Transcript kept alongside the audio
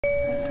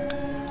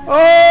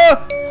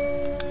Ah!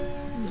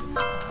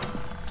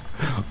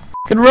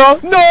 Can run!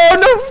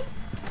 No!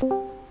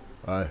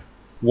 Alright.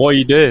 What are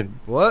you doing?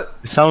 What?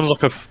 It sounds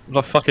like a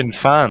fucking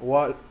fan.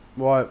 What?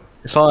 What?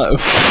 It's like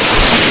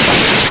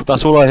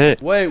that's all I hear.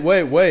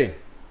 Wait.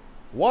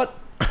 What?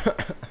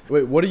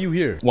 Wait, what do you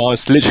hear? Well,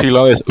 it's literally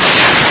like this.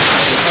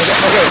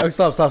 Okay,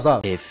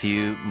 stop. A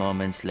few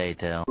moments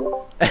later.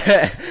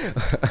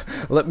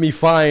 Let me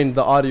find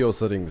the audio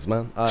settings,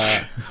 man.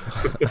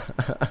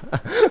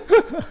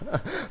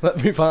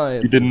 Let me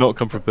find. You did not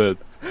come prepared.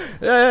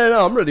 Yeah,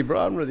 no, I'm ready, bro.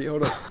 I'm ready.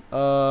 Hold on.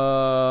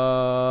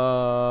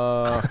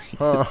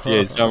 Yeah,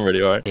 it's not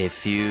ready, alright. A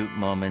few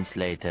moments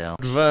later.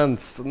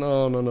 Advanced.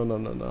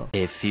 No.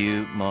 A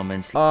few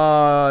moments.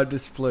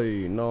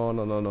 Display.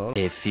 No.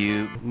 A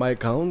few. My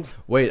account.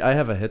 Wait, I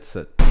have a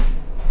headset.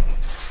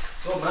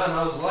 So man,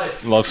 how's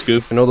life? Life's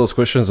good. You know those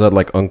questions that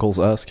like uncles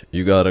ask?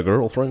 You got a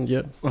girlfriend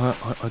yet? I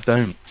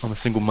don't. I'm a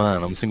single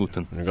man. I'm a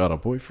singleton. You got a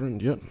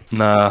boyfriend yet?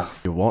 Nah.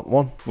 You want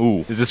one?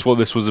 Ooh, is this what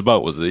this was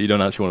about? Was it? You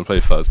don't actually want to play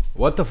Phas?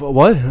 What the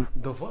what?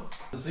 The fuck?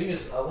 The thing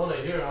is, I want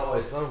to hear how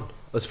I sound.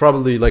 That's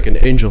probably like an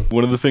angel.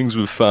 One of the things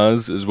with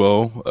Phas as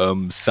well,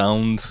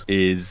 sound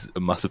is a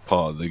massive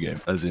part of the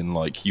game, as in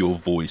like your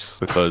voice,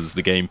 because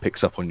the game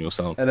picks up on your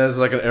sound. And there's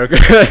like an air,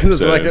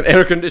 there's like an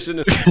air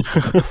conditioner.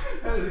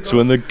 So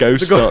when the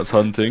ghost starts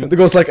hunting, the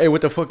ghost like, hey, what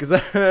the fuck is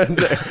that?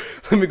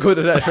 Let me go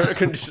to that air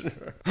conditioner.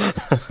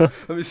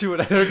 Let me see what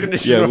that air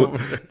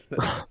conditioner.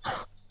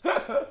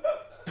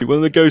 When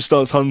the ghost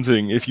starts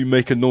hunting, if you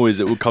make a noise,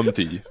 it will come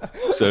to you.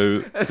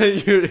 So and then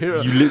you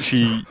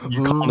literally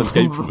can't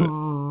escape from it.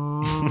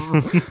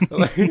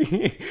 Like,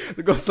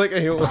 the ghost like,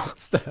 hey,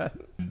 what's that?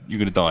 You're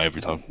gonna die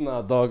every time.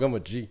 Nah, dog, I'm a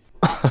G.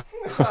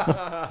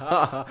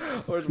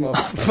 Where's my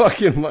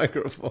fucking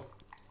microphone?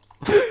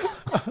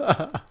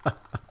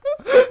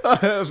 I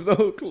have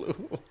no clue.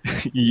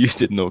 You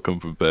did not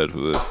come prepared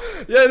for this.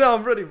 Yeah, no,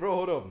 I'm ready, bro.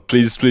 Hold on.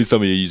 Please tell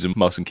me you're using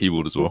mouse and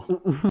keyboard as well.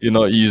 You're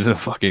not using a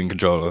fucking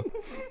controller. Do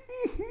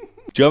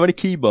you have any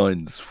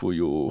keybinds for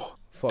your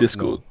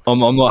Discord?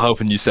 No. I'm not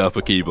helping you set up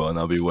a keybind.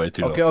 That'll be way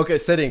too long. Okay,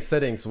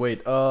 settings.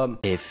 Wait.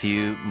 A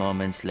few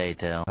moments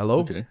later. Hello?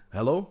 Okay.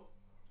 Hello?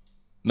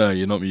 No,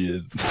 you're not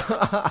muted.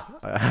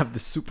 I have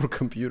this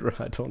supercomputer.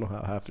 I don't know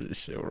how half of this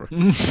shit works.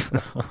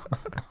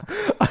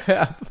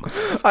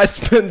 I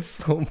spend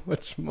so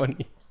much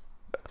money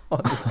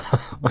on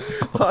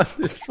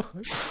this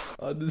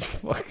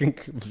fucking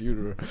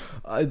computer.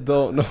 I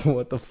don't know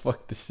what the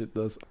fuck this shit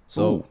does.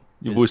 So ooh,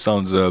 your voice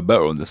sounds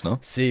better on this now.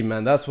 See,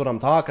 man, that's what I'm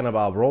talking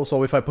about, bro.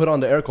 So if I put on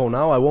the aircon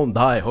now, I won't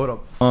die. Hold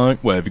up.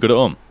 Wait, have you got it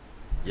on?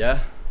 Yeah.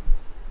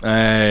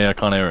 Hey, I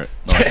can't hear it.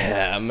 Nice.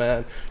 Yeah,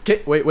 man.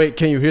 Wait.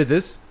 Can you hear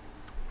this?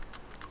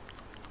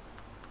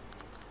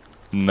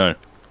 No.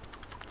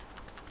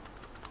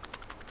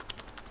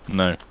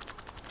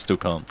 Still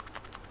can't.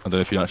 I don't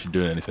know if you're actually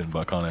doing anything, but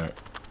I can't hear it.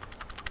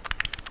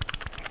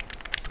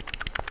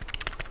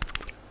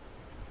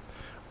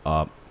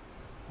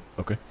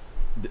 Okay.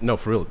 No,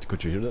 for real.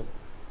 Could you hear that?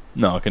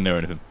 No, I can't hear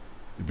anything.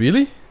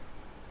 Really?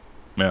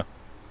 Yeah.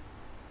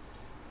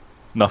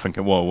 Nothing.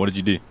 Whoa, what did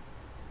you do?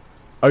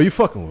 Are you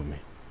fucking with me?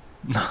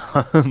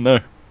 No,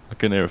 I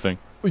couldn't hear a thing.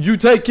 You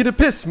taking a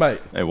piss,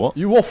 mate. Hey, what?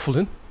 You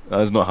waffling?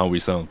 That is not how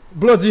we sound.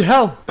 Bloody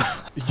hell.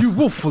 You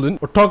waffling?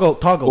 Or toggle.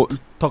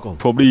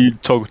 Probably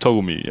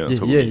toggle mute, yeah.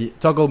 Yeah.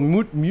 Toggle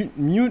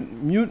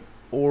mute,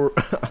 or...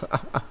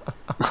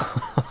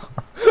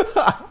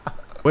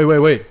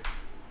 Wait.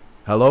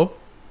 Hello?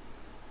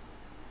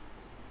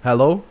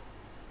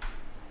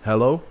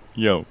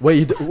 Yo.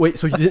 Wait,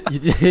 so you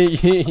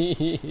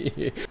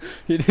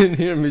didn't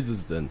hear me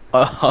just then?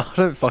 I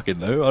don't fucking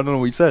know. I don't know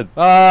what you said.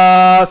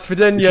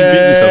 Svidenia.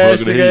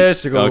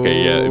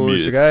 Okay, yeah,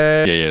 muted.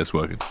 Yeah, it's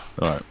working.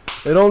 Alright.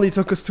 It only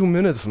took us 2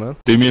 minutes, man.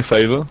 Do me a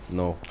favor.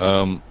 No.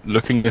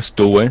 Look in this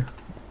doorway.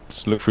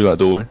 Just look through that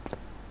doorway.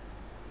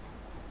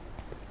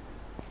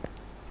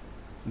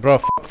 Bro,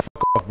 fuck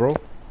off, bro.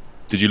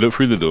 Did you look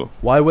through the door?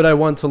 Why would I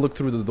want to look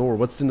through the door?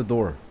 What's in the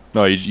door?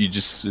 No, you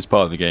just, it's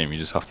part of the game. You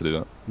just have to do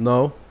that.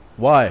 No.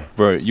 Why?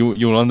 Bro,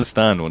 you'll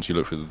understand once you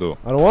look through the door.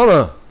 I don't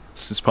wanna.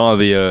 It's part of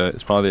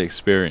the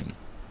experience.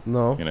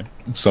 No. You know,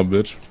 some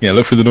bitch. Yeah,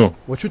 look through the door.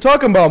 What you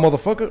talking about,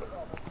 motherfucker?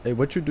 Hey,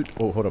 what you do?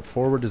 Oh, hold up.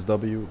 Forward is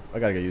W. I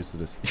gotta get used to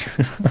this.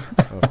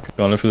 Okay.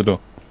 Go on, look through the door.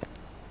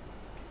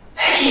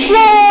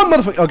 Run,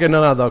 motherfucker. Okay,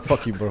 no, dog.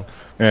 Fuck you, bro.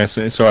 Yeah,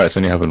 it's alright. It's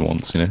only happened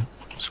once, you know.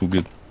 It's all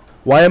good.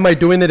 Why am I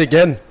doing it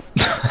again?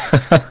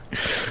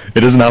 It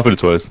doesn't happen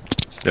twice.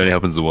 It only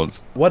happens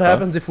once. What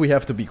happens if we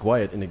have to be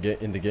quiet in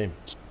the game?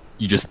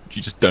 You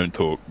just don't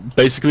talk.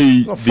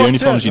 Basically, the only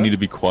times you need to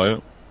be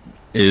quiet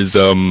is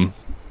when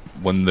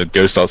the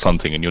ghost starts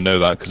hunting, and you'll know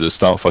that because it'll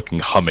start fucking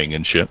humming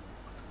and shit.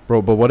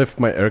 Bro, but what if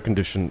my air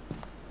condition...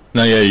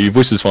 No, yeah, your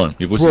voice is fine.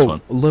 Your voice is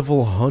fine.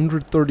 Level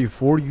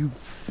 134, you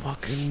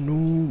fucking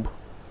noob.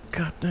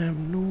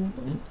 Goddamn noob.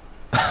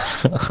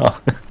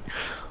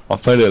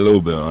 I've played it a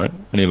little bit, alright?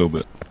 Only a little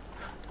bit.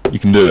 You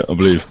can do it, I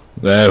believe.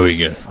 There we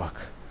go. Fuck.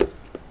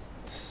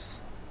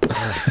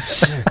 Oh,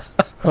 shit.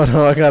 Oh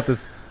no, I got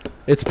this.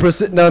 It's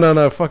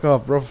no, fuck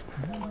off, bro.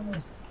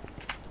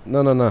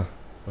 No, no, no.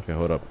 Okay,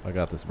 hold up. I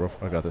got this, bro.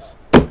 I got this.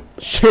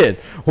 Shit!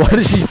 Why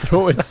did he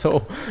throw it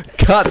so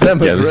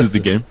goddamn aggressive? Yeah, this is the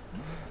game.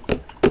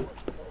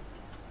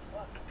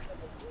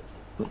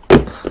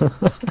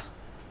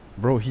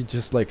 Bro, he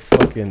just like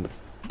fucking.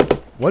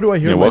 Why do I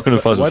hear welcome to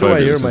myself? Why do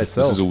I hear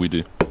myself? This is all we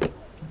do.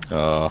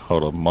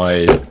 Hold on.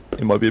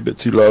 It might be a bit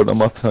too loud. I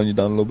might have to turn you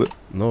down a little bit.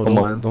 No,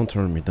 don't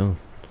turn me down.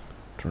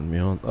 Turn me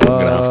on. I'm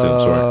gonna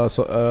have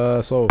to.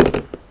 I'm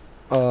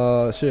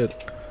sorry.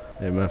 Shit.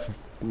 Hey man,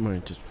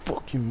 man, just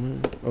fuck you,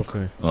 man.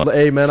 Okay.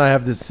 Hey man, I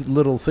have this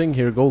little thing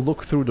here. Go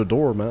look through the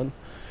door, man.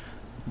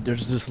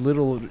 There's this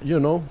little, you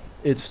know,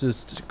 it's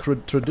this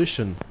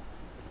tradition.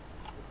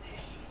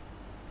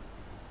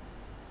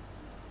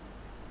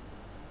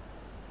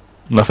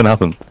 Nothing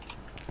happened.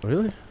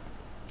 Really?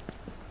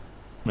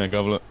 Yeah, go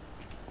have a look.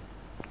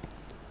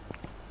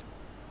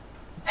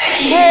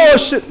 Oh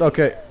shit!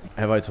 Okay.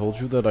 Have I told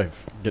you that I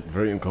get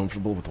very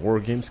uncomfortable with horror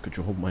games? Could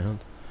you hold my hand?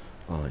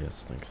 Oh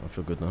yes, thanks. I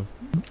feel good now.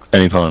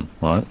 Anytime,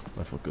 alright?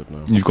 I feel good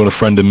now. You've got a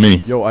friend in me.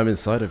 Yo, I'm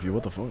inside of you.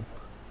 What the fuck?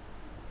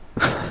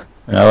 Yeah,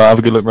 I'll have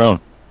a good look round.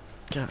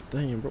 God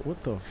damn, bro.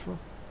 What the fuck?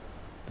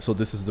 So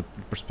this is the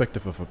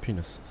perspective of a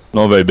penis.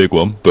 Not a very big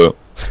one, but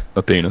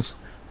a penis.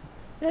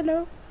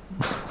 Hello.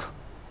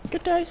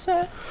 Good day,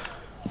 sir.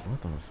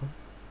 What the fuck?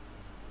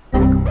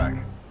 Welcome back.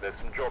 There's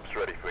some jobs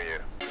ready for you.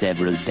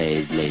 Several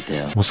days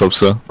later. What's up,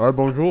 sir? Ah,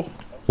 bonjour.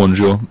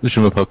 Bonjour. Je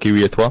m'appelle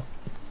Kiwi et toi?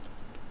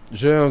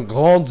 J'ai un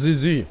grand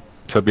zizi.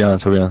 Très bien,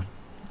 très bien.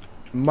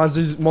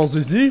 Mon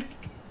zizi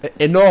est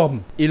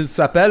énorme. Il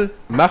s'appelle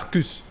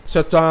Marcus.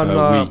 C'est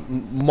un oui.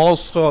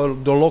 monstre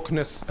de Loch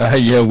Ness. Ah,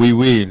 yeah,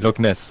 oui, Loch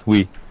Ness,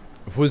 oui.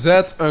 Vous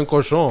êtes un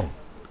cochon.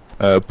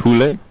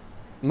 Poulet?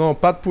 Non,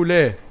 pas de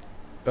poulet.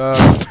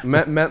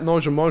 Maintenant,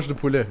 je mange de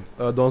poulet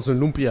dans un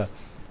lumpia.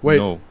 Wait,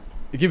 No.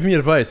 give me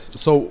advice.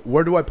 So,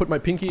 where do I put my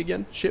pinky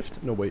again?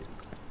 Shift? No, wait.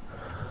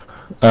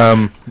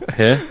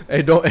 Here?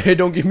 Hey,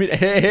 don't give me.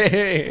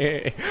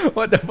 Hey.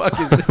 What the fuck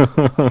is this?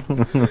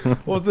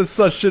 What's this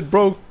such shit,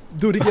 bro?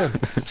 Do it again.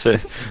 So,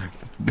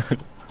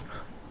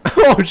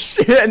 Oh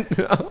shit!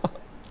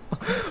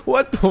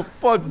 What the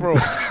fuck, bro?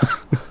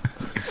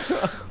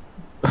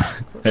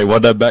 hey,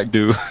 what'd that back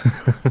do?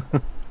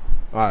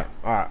 Alright.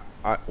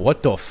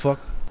 What the fuck?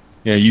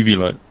 Yeah, UV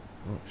light.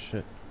 Oh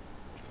shit.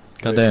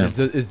 God damn.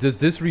 Does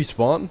this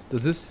respawn?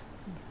 Does this?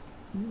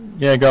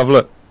 Yeah, go have a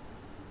look.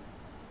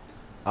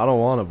 I don't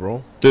want it,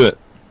 bro. Do it.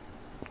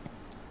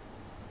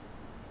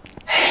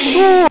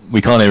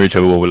 We can't hear each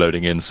other while we're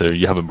loading in, so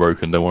you haven't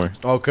broken, don't worry.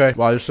 Okay.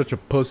 Wow, you're such a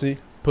pussy.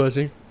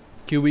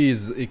 Kiwi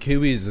is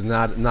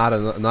not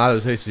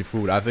a tasty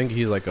food. I think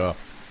he's like a,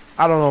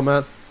 I don't know,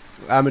 man,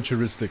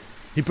 amateuristic.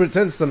 He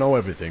pretends to know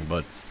everything,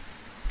 but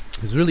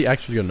he's really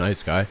actually a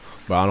nice guy.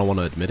 But I don't want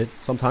to admit it.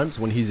 Sometimes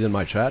when he's in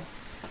my chat,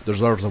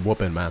 deserves a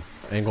whooping, man.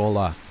 Ain't gonna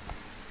lie.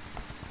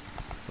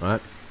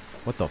 Alright.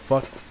 What the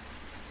fuck?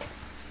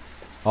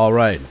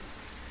 Alright.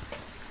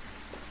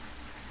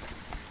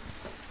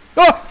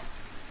 Ah!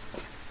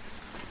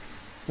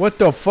 What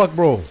the fuck,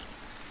 bro?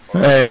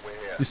 Hey.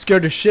 You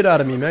scared the shit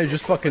out of me, man. You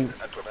just fucking...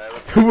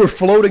 You were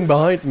floating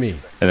behind me.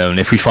 And then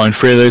if we find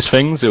 3 of those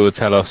things, it will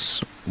tell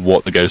us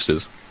what the ghost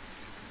is.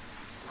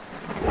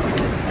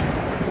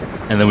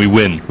 And then we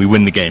win. We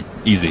win the game.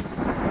 Easy.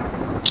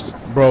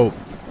 Bro,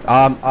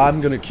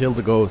 I'm gonna kill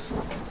the ghost.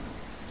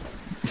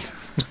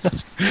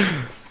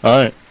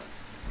 Alright.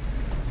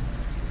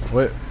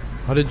 Wait,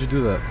 how did you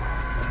do that?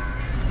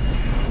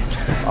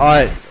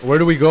 Alright, where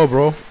do we go,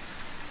 bro?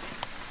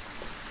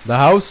 The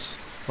house?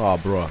 Oh,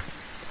 bro.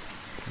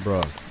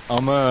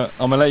 I'm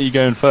gonna let you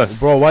go in first.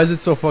 Bro, why is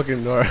it so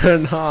fucking dark?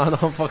 Nah,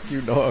 fuck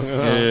you, dog.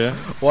 Yeah.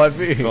 Why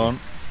me? Go on.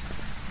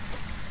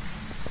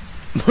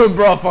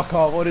 Bro, fuck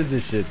off. What is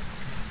this shit?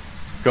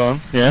 Go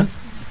on. Yeah.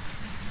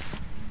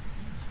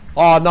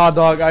 Oh, nah,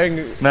 dog. I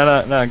ain't...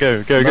 No.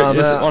 Go. Nah,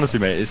 It's, honestly,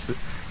 mate,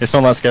 it's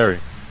not that scary.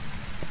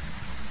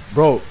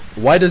 Bro,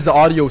 why does the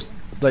audio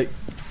like...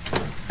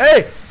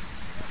 Hey!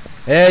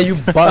 Hey, you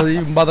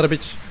mother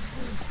bitch.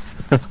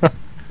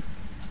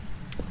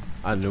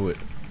 I knew it.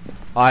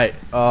 Alright,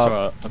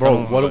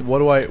 bro, what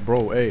do I...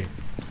 Bro, hey.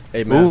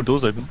 Hey, man. Ooh,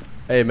 door's open.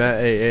 Hey, man.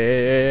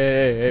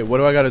 Hey. What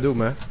do I gotta do,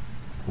 man?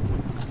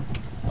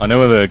 I know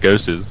where the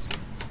ghost is.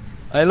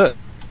 Hey, look.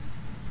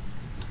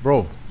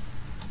 Bro,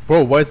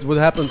 what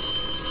happened?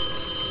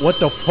 What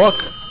the fuck?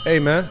 Hey,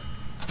 man.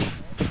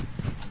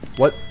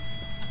 What?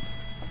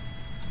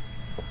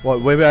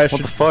 Maybe I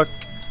should... What the fuck?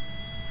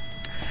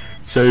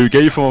 So,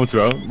 get your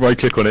thermometer out, right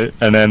click on it,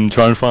 and then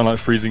try and find like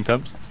freezing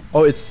temps.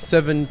 Oh, it's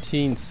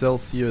 17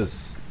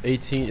 Celsius.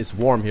 18, it's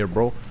warm here,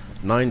 bro.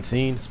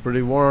 19, it's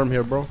pretty warm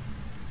here, bro.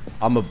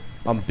 I'm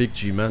big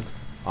G, man.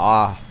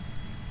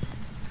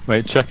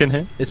 Wait, check in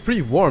here. It's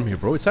pretty warm here,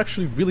 bro. It's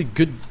actually really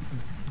good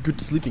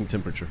sleeping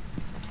temperature.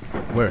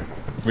 Where?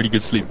 Really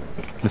good sleep.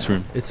 This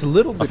room. It's a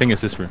little bit... I think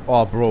it's this room.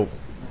 Oh, bro.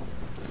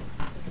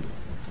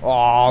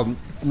 Oh,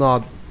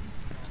 no.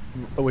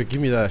 Oh, wait,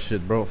 give me that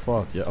shit, bro.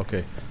 Fuck, yeah,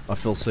 okay. I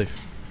feel safe.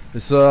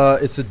 It's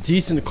a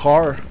decent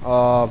car.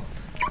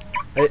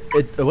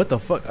 What the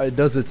fuck? It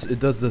does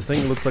the thing.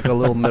 It looks like a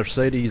little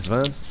Mercedes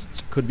van.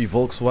 Could be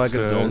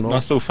Volkswagen, don't know.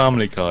 Nice little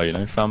family car, you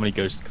know, family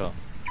ghost car.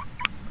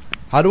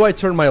 How do I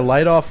turn my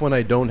light off when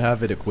I don't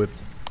have it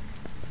equipped?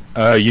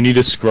 You need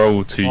to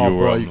scroll to Oh, your.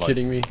 bro, are you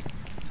kidding me?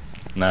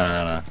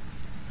 Nah.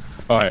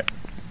 Alright.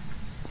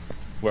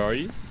 Where are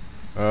you?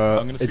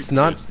 It's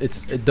not.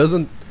 It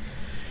doesn't.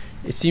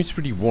 It seems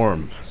pretty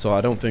warm, so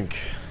I don't think.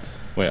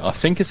 Wait, I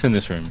think it's in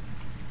this room.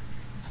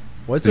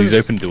 What's These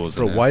open doors.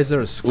 Bro, in there. why is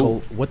there a skull?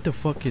 Ooh. What the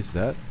fuck is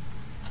that?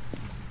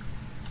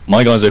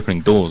 My guy's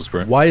opening doors,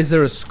 bro. Why is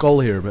there a skull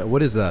here, man?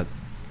 What is that?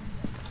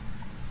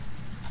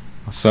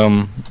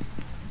 Some.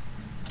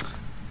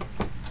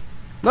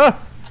 Ah!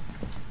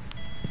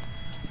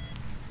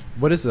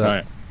 What is that?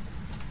 Alright.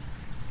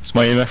 It's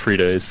my EMF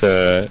reader. It's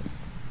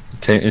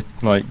it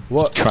like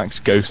What?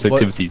 tracks ghost What-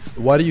 activities.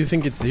 Why do you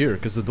think it's here?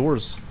 Because the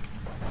doors.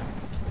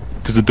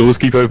 Because the doors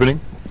keep opening.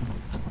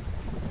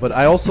 But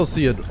I also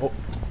see it. Oh.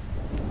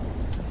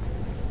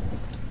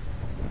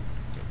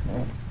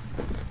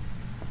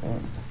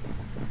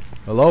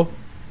 Hello?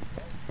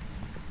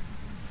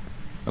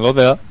 Hello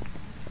there.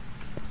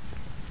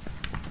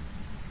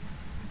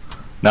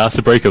 Nah, it's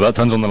the breaker. That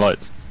turns on the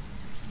lights.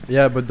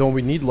 Yeah, but don't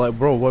we need light,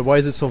 bro? Why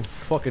is it so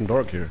fucking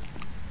dark here?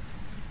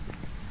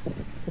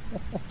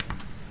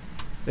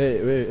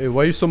 Hey,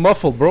 why are you so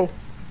muffled, bro?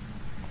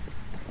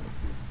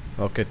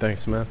 Okay,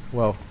 thanks, man.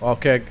 Well,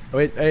 okay.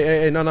 Wait,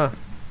 hey, no.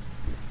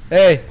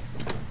 Hey,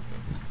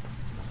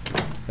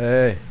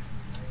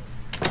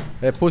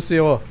 pussy,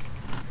 oh.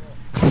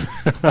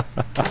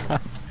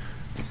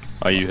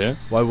 Are you here?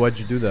 Why'd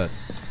you do that?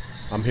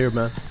 I'm here,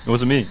 man. It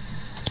wasn't me.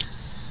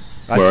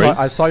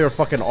 I you? saw your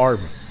fucking arm.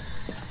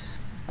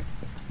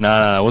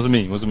 Nah, it wasn't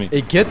me. It wasn't me.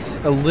 It gets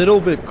a little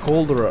bit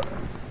colder.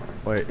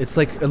 Wait, it's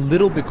like a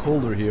little bit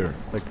colder here,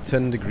 like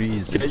 10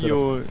 degrees. Get instead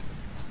your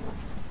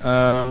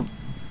of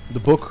the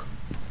book.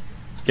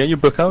 get your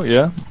book out,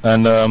 yeah,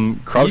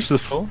 and crouch to the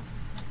floor,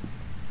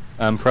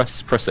 and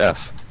press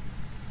F.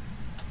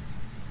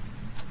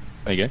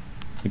 There you go.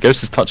 The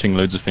ghost is touching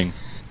loads of things.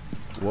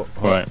 What?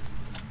 Right.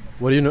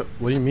 What do you know?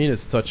 What do you mean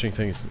it's touching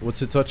things?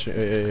 What's it touching?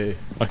 Hey.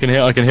 I can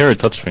hear it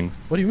touch things.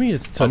 What do you mean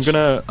it's touching?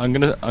 I'm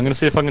gonna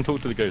see if I can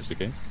talk to the ghost.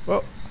 Okay.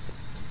 Well,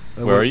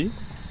 Where are you?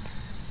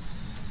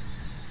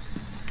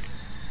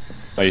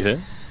 Are you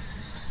here?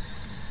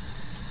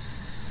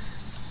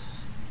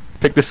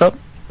 Pick this up.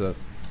 That.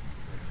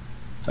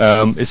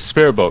 It's a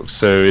spirit box,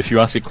 so if you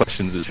ask it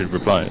questions, it should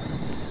reply.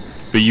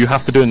 But you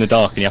have to do it in the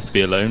dark, and you have to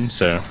be alone.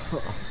 So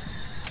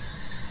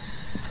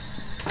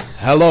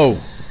Hello.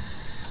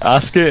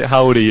 ask it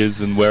how old he is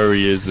and where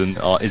he is, and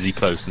is he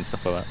close and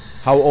stuff like that.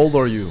 How old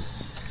are you?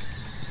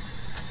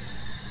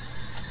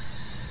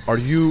 Are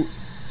you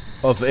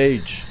of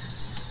age?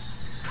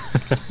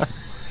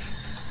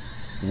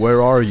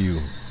 Where are you?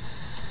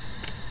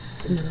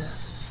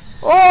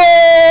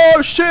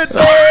 Oh shit!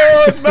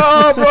 No,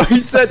 no, bro.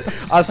 He said.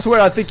 I swear,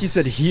 I think he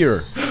said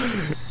here.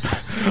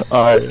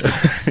 Alright.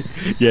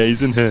 Yeah,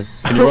 he's in here.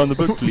 Can you run the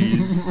book, please?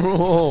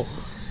 Bro.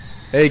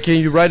 Hey, can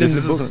you write in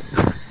the book?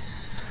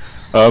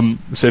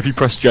 So if you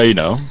press J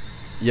now,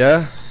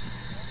 Yeah.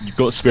 you've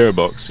got spirit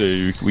box, so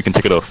we can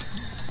tick it off.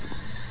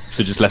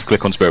 So just left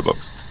click on spirit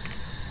box.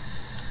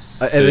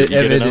 you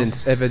get it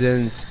now?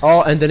 Evidence.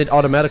 Oh, and then it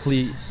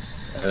automatically.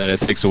 And then it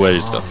takes away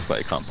stuff that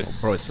it can't be.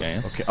 Bro, it's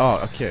Yeah. okay.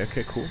 Oh,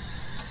 okay, cool.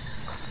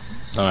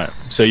 Alright,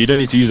 so you don't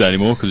need to use that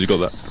anymore because you got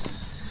that.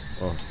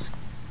 Oh.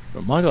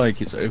 But my guy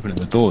keeps opening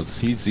the doors.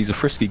 He's a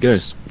frisky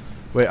ghost.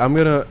 Wait, I'm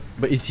gonna.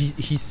 But is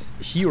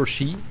he or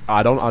she?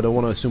 I don't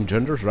want to assume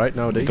genders right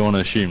nowadays. Don't want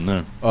to assume,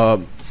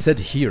 no. Said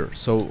here.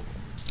 So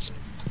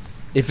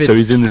if it's So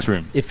he's in this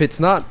room. if it's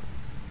not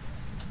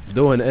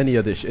doing any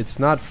of this, it's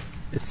not.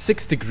 It's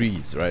 6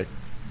 degrees, right?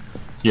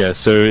 Yeah,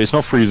 so it's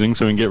not freezing,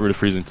 so we can get rid of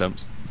freezing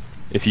temps.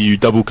 If you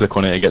double click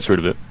on it, it gets rid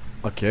of it.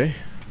 Okay.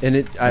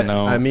 And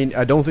No. I mean,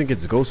 I don't think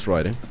it's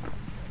ghostwriting.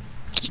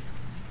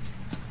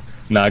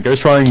 Nah,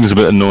 ghost writing is a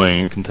bit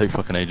annoying. It can take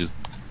fucking ages.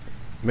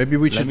 Maybe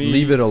we should me-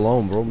 leave it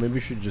alone, bro. Maybe we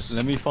should just.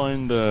 Let me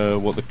find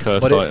what the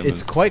cursed But item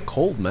it's is. quite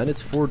cold, man.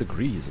 It's 4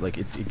 degrees. Like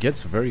it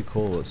gets very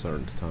cold at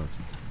certain times.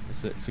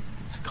 It's a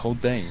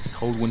cold day. It's a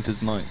cold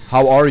winter's night.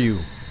 How are you?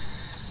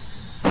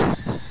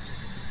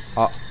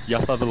 You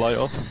have to have the light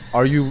off.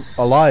 Are you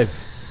alive?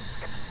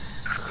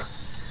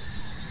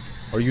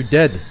 Are you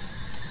dead?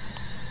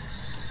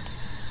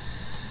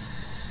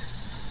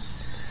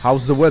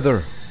 How's the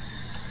weather?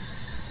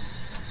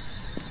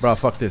 Bro,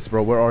 fuck this,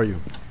 bro. Where are you?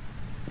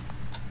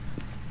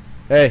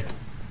 Hey.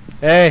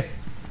 Hey.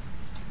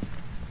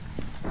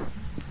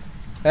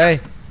 Hey.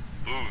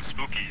 Ooh,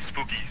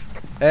 spooky.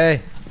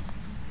 Hey.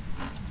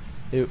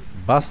 You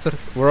bastard.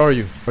 Where are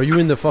you? Are you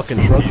in the fucking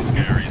truck? You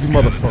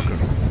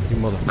motherfucker. You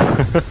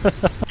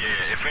motherfucker.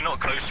 Yeah, if we're not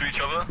close to each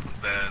other,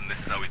 then this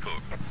is how we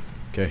talk.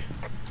 Okay.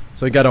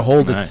 So you gotta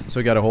hold Nice. it. So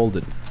you gotta hold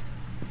it.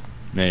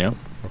 Yeah.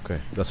 Okay,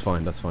 that's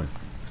fine. That's fine.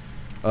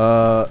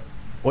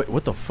 Wait,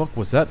 what the fuck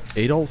was that?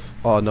 Adolf?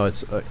 Oh no,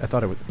 it's. I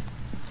thought it would.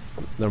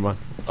 Never mind.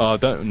 Oh,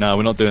 don't. No,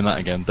 we're not doing that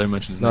again. Don't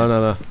mention his No, name.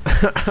 no,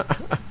 no.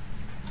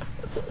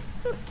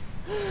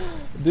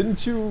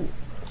 Didn't you?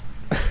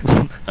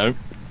 No.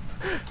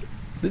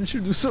 Didn't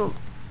you do something?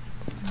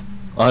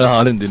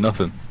 I didn't do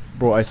nothing.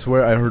 Bro, I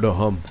swear I heard a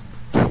hum.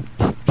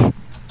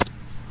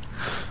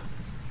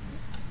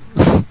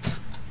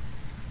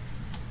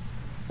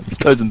 You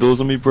closing doors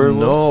on me, bro?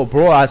 No,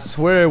 bro, I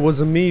swear it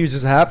wasn't me. It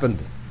just happened.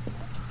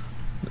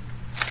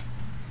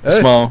 Hey,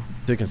 Smile.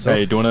 taking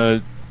Hey, selfies. do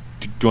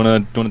you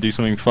wanna do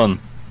something fun?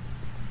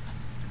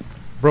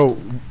 Bro,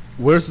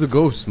 where's the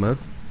ghost, man?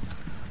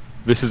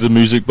 This is a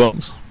music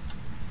box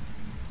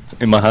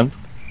in my hand.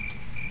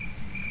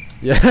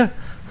 Yeah.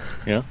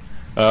 Yeah.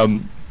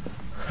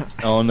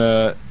 On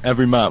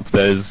every map,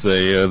 there's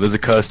a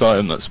cursed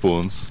item that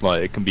spawns.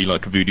 Like it can be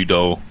like a voodoo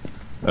doll,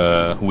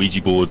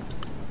 Ouija board,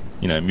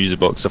 you know, music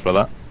box, stuff like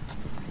that.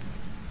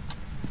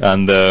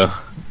 And do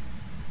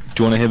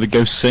you want to hear the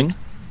ghost sing?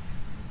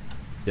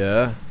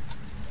 Yeah.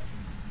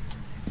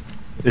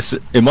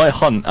 It might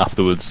hunt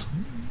afterwards.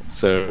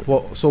 So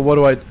Well, so what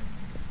do I? do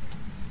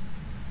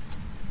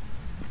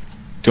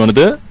you want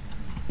to do it?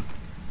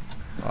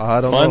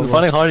 I don't know.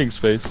 Find a hiding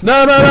space.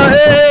 No, no, no!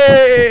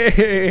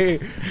 Hey!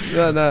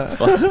 No,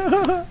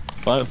 no.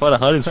 Find a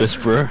hiding space,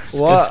 bro.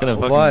 Why? It's gonna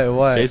fucking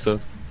Why? chase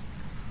us.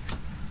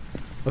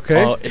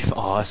 Okay.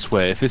 I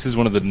swear, if this is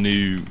one of the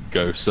new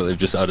ghosts that they've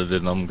just added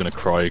in, I'm gonna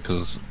cry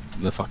because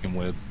they're fucking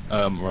weird.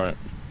 Right.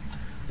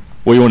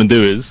 What you want to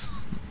do is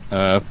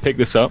pick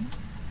this up.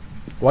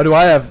 Why do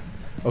I have?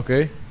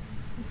 Okay.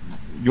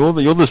 You're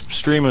the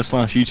streamer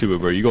slash YouTuber,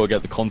 bro. You gotta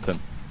get the content.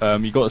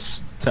 You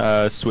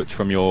gotta switch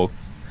from your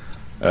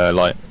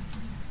light.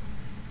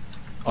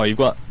 Oh, you've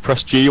got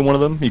press G on one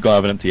of them. You gotta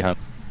have an empty hand.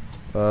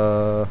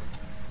 Yeah,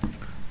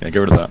 get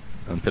rid of that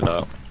and pick that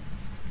up.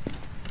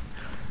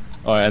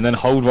 All right, and then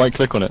hold right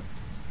click on it.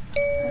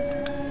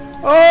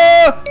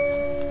 Oh!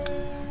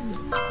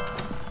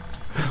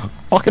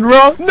 Fucking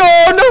run! No,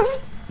 no!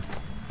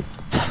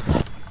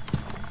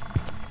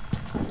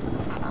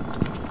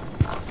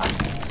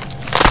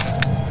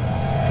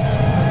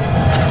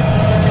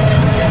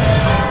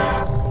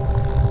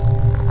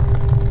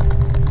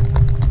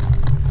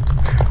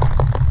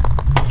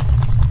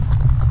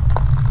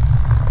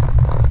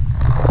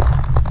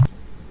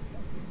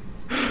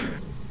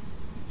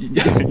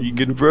 You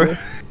good, bro?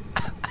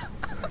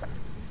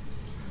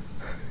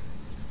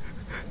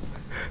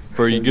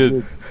 Bro, you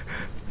good?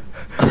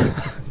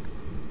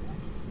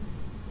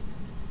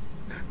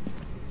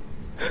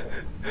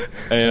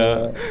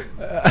 Hey,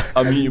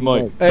 I mean, you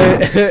might.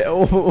 Hey,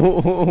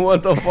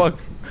 what the fuck?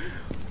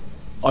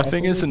 I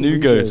think it's a new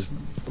ghost.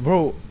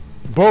 Bro,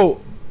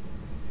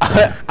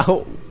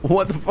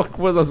 what the fuck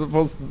was I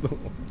supposed to do?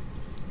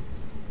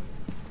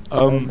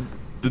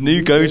 The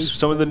new ghosts,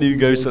 some of the new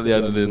ghosts that they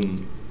added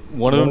in,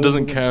 one of them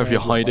doesn't care if you're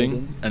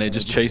hiding, and it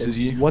just chases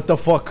you. What the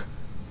fuck?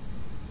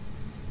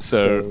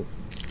 So,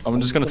 I'm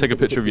just gonna take a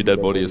picture of your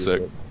dead body a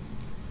sec.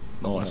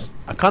 Nice.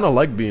 I kind of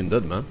like being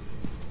dead, man.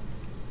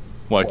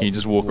 Why, can you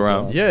just walk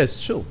around? Yeah, it's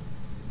chill.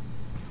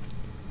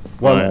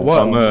 Alright,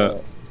 What? I'm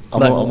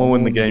gonna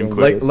win the game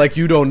quick. Like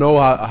you don't know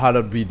how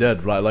to be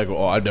dead, right? Like,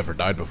 oh, I've never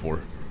died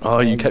before. Oh,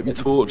 you kept your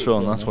torch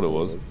on, that's what it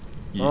was.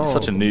 You're Oh.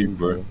 such a noob,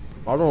 bro.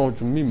 I don't know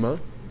what you mean, man.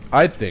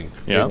 I think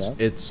Yeah?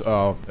 it's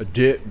a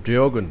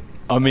Diogen.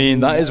 I mean,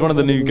 that is one of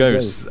the new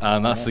ghosts,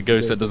 and that's the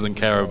ghost that doesn't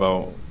care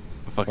about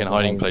fucking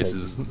hiding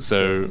places,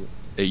 so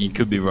you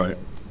could be right.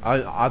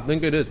 I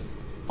think it is.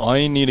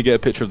 I need to get a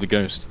picture of the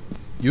ghost.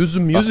 Use the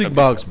music gonna be-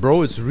 box,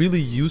 bro. It's really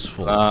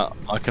useful.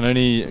 I can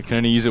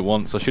only use it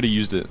once. I should have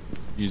used it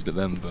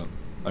then, but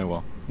oh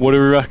well. What do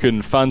we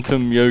reckon?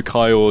 Phantom,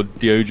 Yokai, or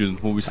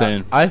Deogen? What are we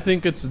saying? I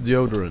think it's a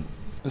deodorant.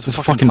 It's a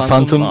fucking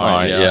Phantom?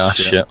 Alright, yeah,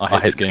 shit. I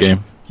hate this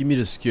game. Give me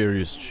the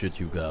scariest shit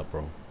you got,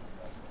 bro.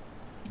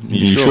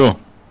 You sure?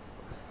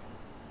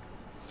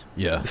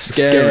 Yeah.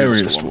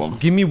 Scariest one.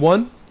 Give me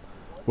one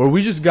where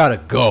we just gotta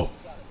go.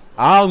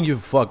 I don't give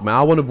a fuck, man.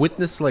 I want to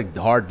witness like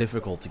the hard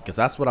difficulty because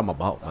that's what I'm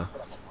about, man.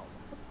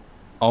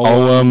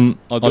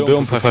 I'll do it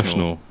on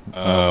professional.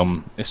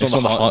 It's not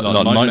the hard.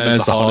 No,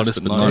 Nightmare's the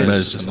hardest, but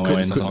Nightmare's just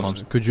annoying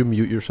sometimes. Could you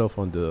mute yourself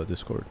on the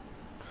Discord?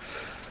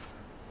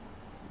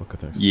 Okay,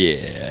 thanks.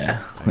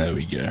 Yeah, there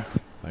we go.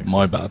 Thanks.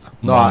 My bad.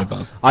 No, My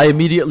bad. I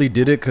immediately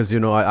did it because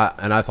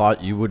I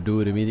thought you would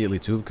do it immediately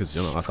too because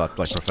I thought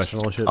like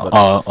professional shit. But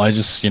I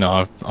just,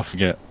 I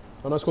forget.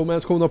 oh, that's cool, man.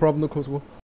 It's cool. No problem. No cool.